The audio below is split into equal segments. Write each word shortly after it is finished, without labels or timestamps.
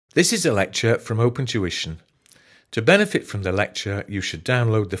This is a lecture from Open Tuition. To benefit from the lecture, you should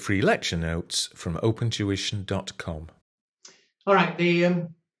download the free lecture notes from opentuition.com. All right,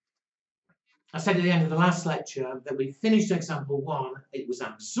 I said at the end of the last lecture that we finished example 1. It was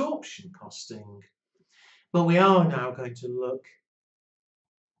absorption costing, but we are now going to look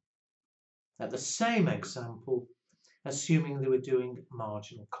at the same example, assuming they were doing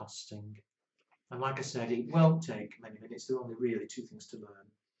marginal costing. And like I said, it won't take many minutes. There are only really 2 things to learn.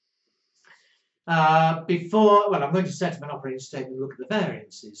 I'm going to set up an operating statement and look at the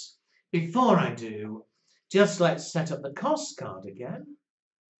variances. Before I do, just let's set up the cost card again.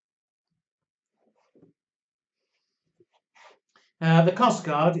 The cost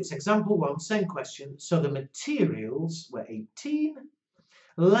card, it's example 1, same question. So the materials were 18,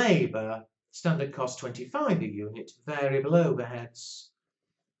 labour, standard cost 25 a unit, variable overheads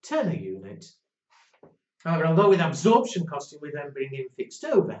 10 a unit. However, although with absorption costing we then bring in fixed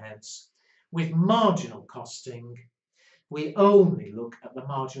overheads, with marginal costing we only look at the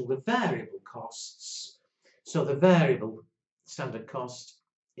marginal, the variable costs. So the variable standard cost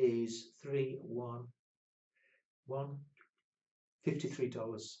is $53.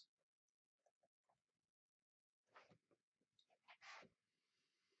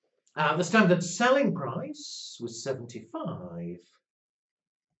 The standard selling price was 75,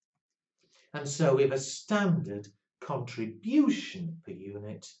 and so we have a standard contribution per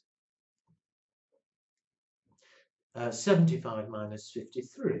unit. 75 minus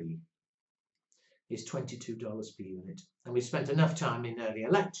 53 is $22 per unit, and we spent enough time in earlier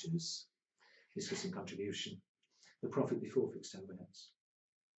lectures discussing contribution, the profit before fixed overheads.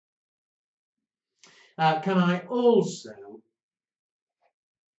 Can I also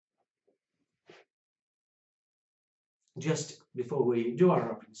just before we do our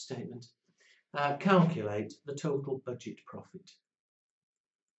operating statement calculate the total budget profit?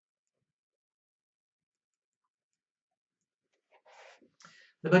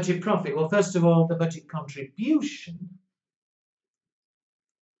 The budget profit, well, first of all, the budget contribution.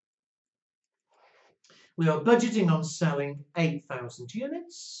 We are budgeting on selling 8,000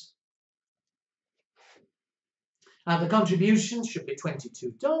 units. The contribution should be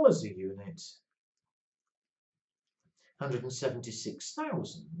 $22 a unit,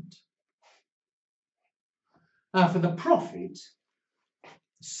 176,000. For the profit,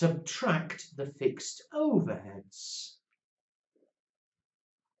 subtract the fixed overheads.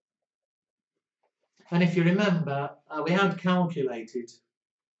 And if you remember, we had calculated,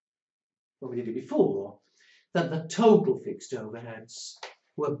 when we did it before, that the total fixed overheads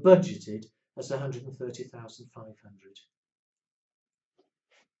were budgeted as 130,500.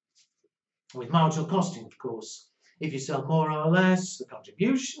 With marginal costing, of course, if you sell more or less, the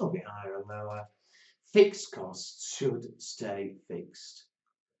contribution will be higher or lower. Fixed costs should stay fixed.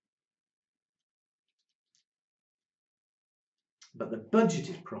 But the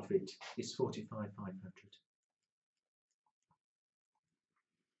budgeted profit is 45,500.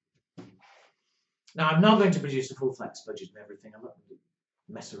 Now, I'm not going to produce a full flex budget and everything. I'm not going to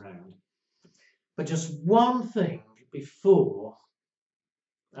mess around. But just one thing before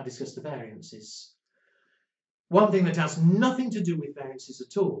I discuss the variances. One thing that has nothing to do with variances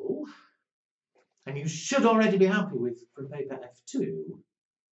at all, and you should already be happy with from paper F2,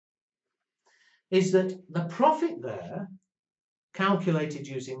 is that the profit there, calculated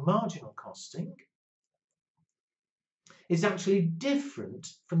using marginal costing, is actually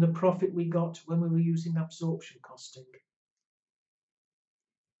different from the profit we got when we were using absorption costing.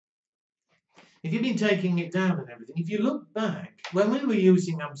 If you've been taking it down and everything, if you look back, when we were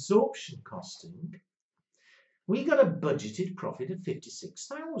using absorption costing, we got a budgeted profit of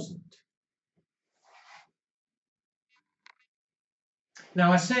 56,000.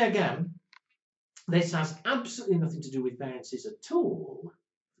 Now I say again, this has absolutely nothing to do with variances at all.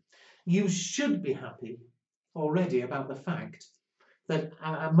 You should be happy already about the fact that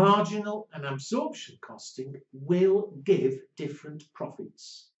a marginal and absorption costing will give different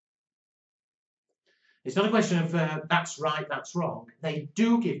profits. It's not a question of that's right, that's wrong. They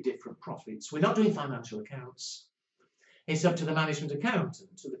do give different profits. We're not doing financial accounts. It's up to the management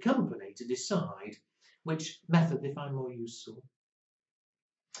accountant, to the company, to decide which method they find more useful.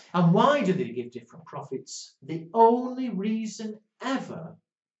 And why do they give different profits? The only reason ever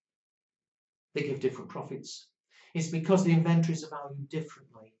they give different profits is because the inventories are valued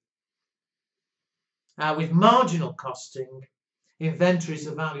differently. With marginal costing, inventories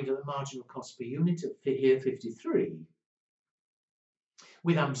are valued at the marginal cost per unit at here 53.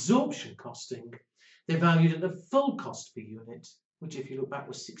 With absorption costing, they're valued at the full cost per unit, which if you look back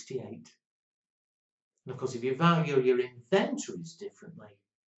was 68. And of course, if you value your inventories differently,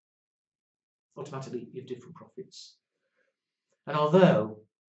 automatically you have different profits. And although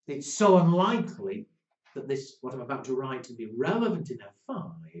it's so unlikely that this, what I'm about to write, will be relevant in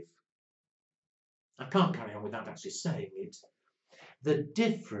F5, I can't carry on without actually saying it. The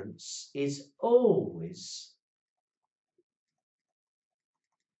difference is always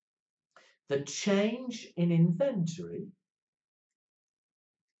the change in inventory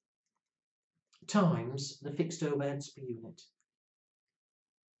times the fixed overheads per unit.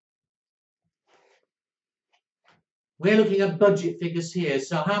 We're looking at budget figures here.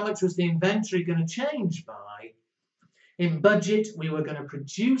 So how much was the inventory going to change by? In budget, we were going to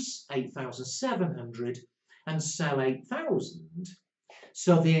produce 8,700 and sell 8,000.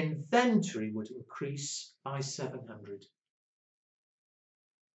 So the inventory would increase by 700.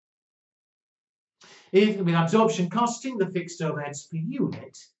 If with absorption costing, the fixed overheads per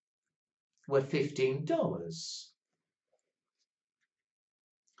unit were $15.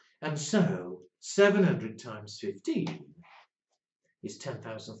 And so 700 times 15 is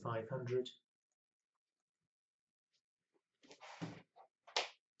 10,500.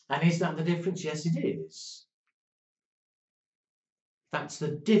 And is that the difference? Yes, it is. That's the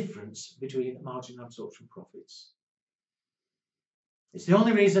difference between margin and absorption profits. It's the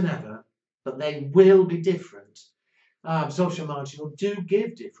only reason ever, but they will be different. Absorption marginal do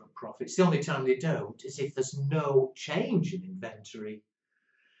give different profits. The only time they don't is if there's no change in inventory.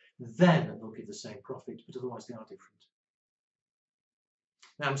 Then they'll give the same profit, but otherwise they are different.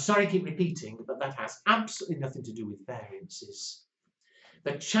 Now, I'm sorry to keep repeating, but that has absolutely nothing to do with variances.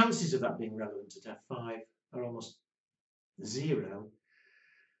 The chances of that being relevant at F5 are almost zero,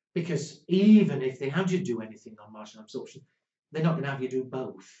 because even if they had you do anything on marginal absorption, they're not going to have you do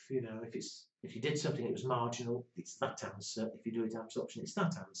both. You know, if you did something that was marginal, it's that answer. If you do it absorption, it's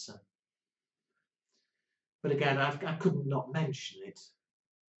that answer. But again, I couldn't not mention it.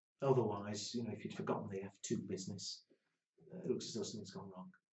 Otherwise, you know, if you'd forgotten the F2 business, it looks as though something's gone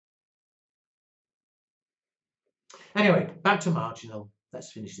wrong. Anyway, back to marginal.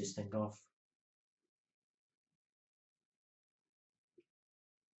 Let's finish this thing off.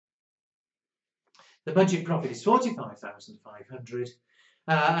 The budget profit is 45,500.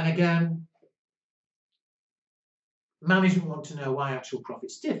 And again, management want to know why actual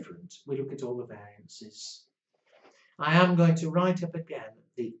profit's different. We look at all the variances. I am going to write up again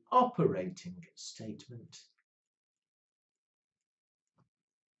the operating statement.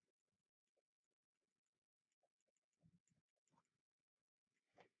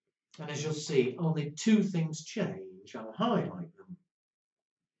 And as you'll see, only two things change. I'll highlight them.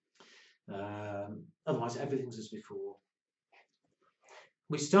 Otherwise, everything's as before.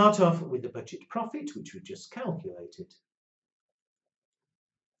 We start off with the budget profit, which we just calculated.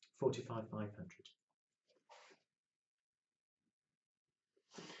 45,500.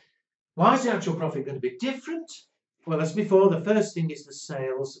 Why is the actual profit going to be different? Well, as before, the first thing is the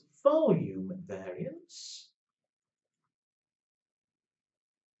sales volume variance.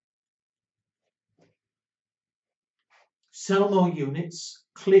 Sell more units,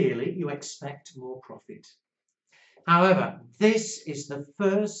 clearly you expect more profit. However, this is the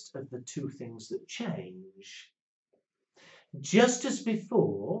first of the two things that change. Just as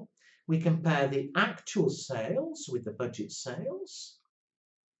before, we compare the actual sales with the budget sales.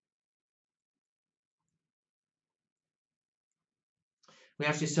 We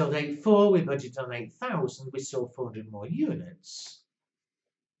actually sold 8,400, we budgeted on 8,000, we sold 400 more units.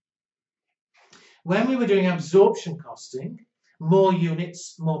 When we were doing absorption costing, more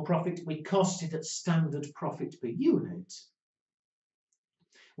units, more profit, we costed at standard profit per unit.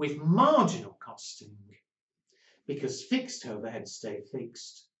 With marginal costing, because fixed overheads stay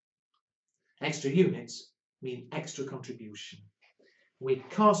fixed, extra units mean extra contribution. We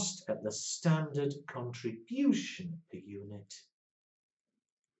cost at the standard contribution per unit.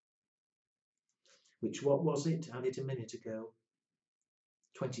 Which, what was it? I had it a minute ago.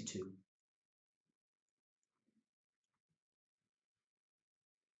 22.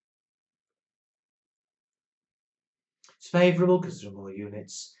 It's favourable because there are more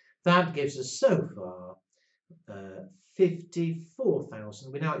units. That gives us so far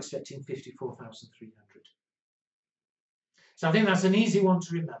 54,000. We're now expecting 54,300. So I think that's an easy one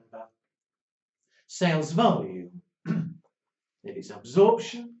to remember. Sales volume. If it's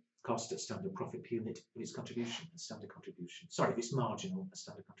absorption, cost at standard profit per unit. If it's contribution, a standard contribution. Sorry, if it's marginal, a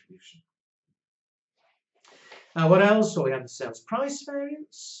standard contribution. What else? So we have the sales price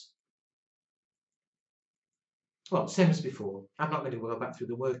variance. Well, same as before. I'm not going to go back through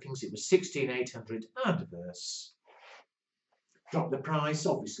the workings. It was 16,800 adverse. Drop the price,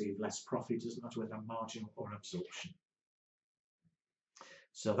 obviously less profit, doesn't matter whether I'm marginal or absorption.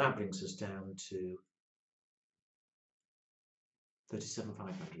 So that brings us down to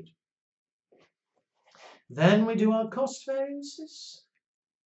 37,500. Then we do our cost variances.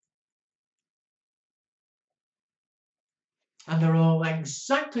 And they're all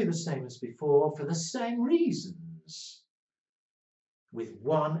exactly the same as before for the same reasons, with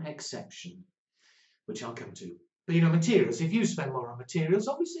one exception, which I'll come to. But you know, materials, if you spend more on materials,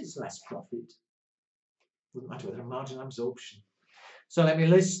 obviously it's less profit. Wouldn't matter whether a marginal absorption. So let me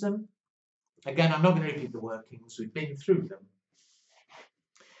list them. Again, I'm not going to repeat the workings, we've been through them.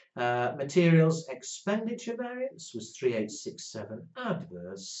 Materials expenditure variance was 3867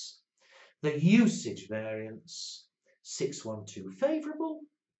 adverse. The usage variance 612 favourable.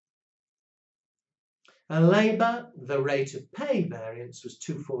 Labour, the rate of pay variance was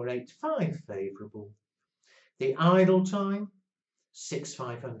 2485 favourable. The idle time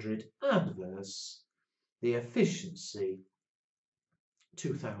 6500 adverse. The efficiency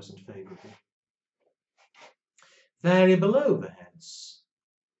 2000 favourable. Variable overheads.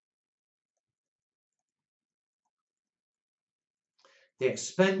 The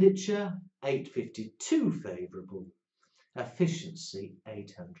expenditure 852 favourable. Efficiency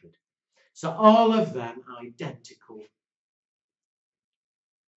 800. So all of them identical.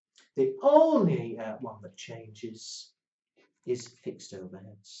 The only one that changes is fixed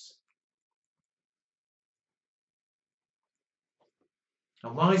overheads.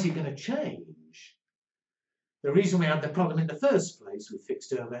 And why is it going to change? The reason we had the problem in the first place with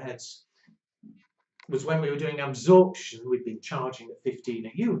fixed overheads was when we were doing absorption, we'd been charging at 15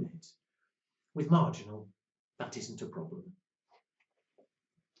 a unit. With marginal, that isn't a problem.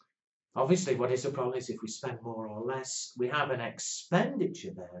 Obviously, what is a problem is if we spend more or less, we have an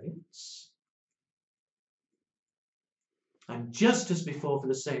expenditure variance. And just as before, for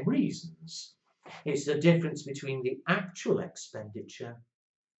the same reasons, it's the difference between the actual expenditure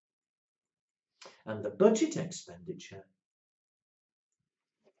and the budget expenditure.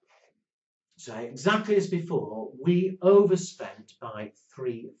 So exactly as before, we overspent by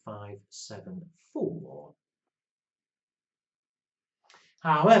 3574.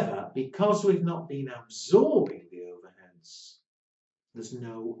 However, because we've not been absorbing the overheads, there's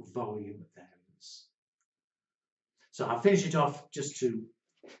no volume variance. So I'll finish it off just to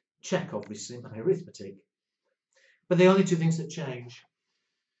check, obviously, my arithmetic. But the only two things that change,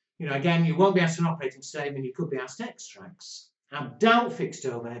 you know, again, you won't be asked an operating statement, you could be asked extracts. I doubt fixed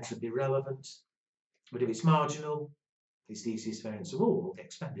overheads would be relevant, but if it's marginal, it's the easiest variance of all, the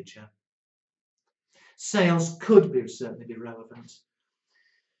expenditure. Sales could certainly be relevant.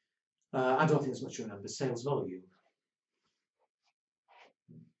 I don't think there's much to remember. Sales volume.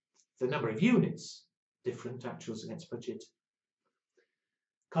 The number of units, different, actuals against budget.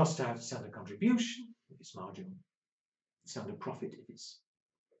 Cost out of standard contribution, if it's marginal. Standard profit, if it's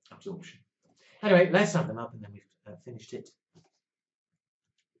absorption. Anyway, let's add them up and then we've finished it.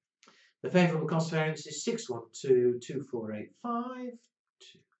 The favourable cost variance is 6122485,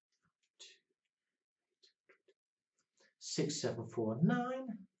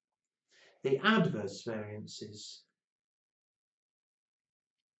 6749. The adverse variance is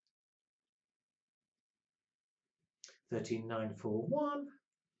 13941.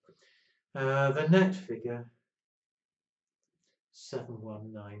 The net figure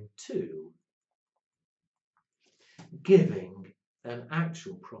 7192, giving an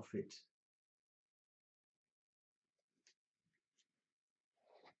actual profit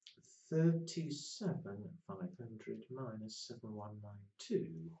 37,500 minus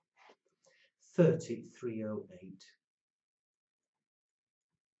 7192, 3308.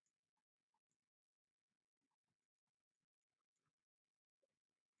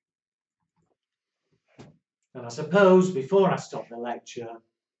 And I suppose before I stop the lecture,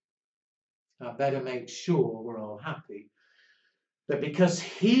 I better make sure we're all happy. But because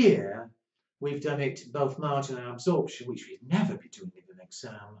here we've done it both margin and absorption, which we'd never be doing in an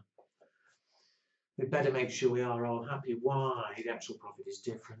exam, we'd better make sure we are all happy why the actual profit is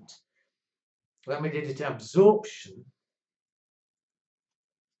different. When we did it absorption,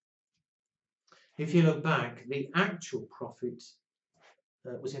 if you look back, the actual profit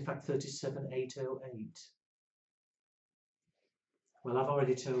was in fact 37,808. Well, I've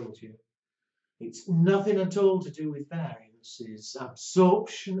already told you, it's nothing at all to do with variances.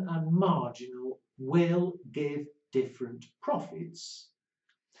 Absorption and marginal will give different profits.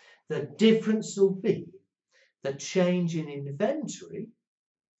 The difference will be the change in inventory.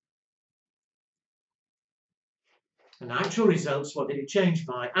 And actual results, what did it change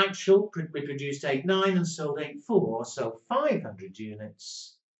by? Actual, we produced 89 and sold 84, so 500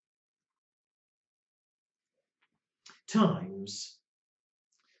 units times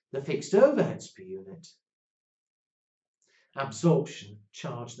the fixed overheads per unit. Absorption,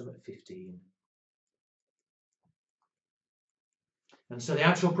 charge them at 15. And so the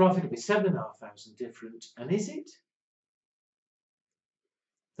actual profit will be 7,500 different. And is it?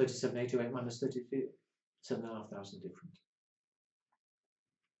 37,828 minus 33, 7,500 different.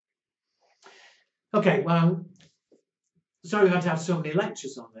 Okay, well, sorry we've had to have so many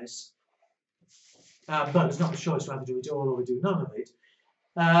lectures on this. But it's not a choice whether do it all or we do none of it.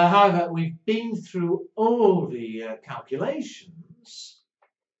 However, we've been through all the calculations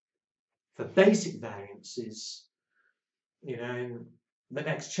for basic variances. You know, in the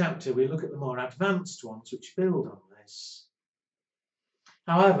next chapter we look at the more advanced ones which build on this.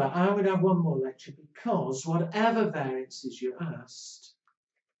 However, I'm going to have one more lecture because whatever variances you're asked,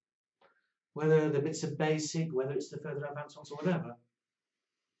 whether the bits are basic, whether it's the further advanced ones or whatever,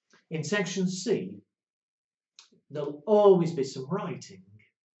 in section C, there'll always be some writing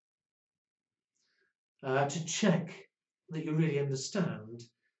to check that you really understand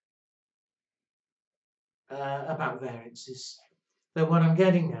about variances. But what I'm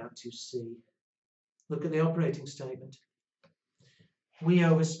getting at, you see, look at the operating statement. We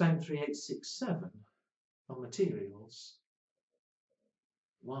overspent 3,867 on materials.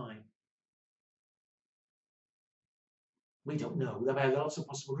 Why? We don't know. There are lots of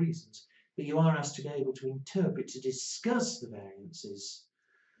possible reasons. But you are asked to be able to interpret, to discuss the variances.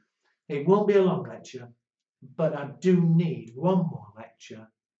 It won't be a long lecture, but I do need one more lecture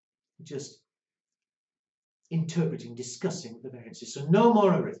just interpreting, discussing the variances. So no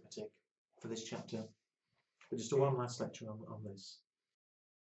more arithmetic for this chapter, but just one last lecture on this.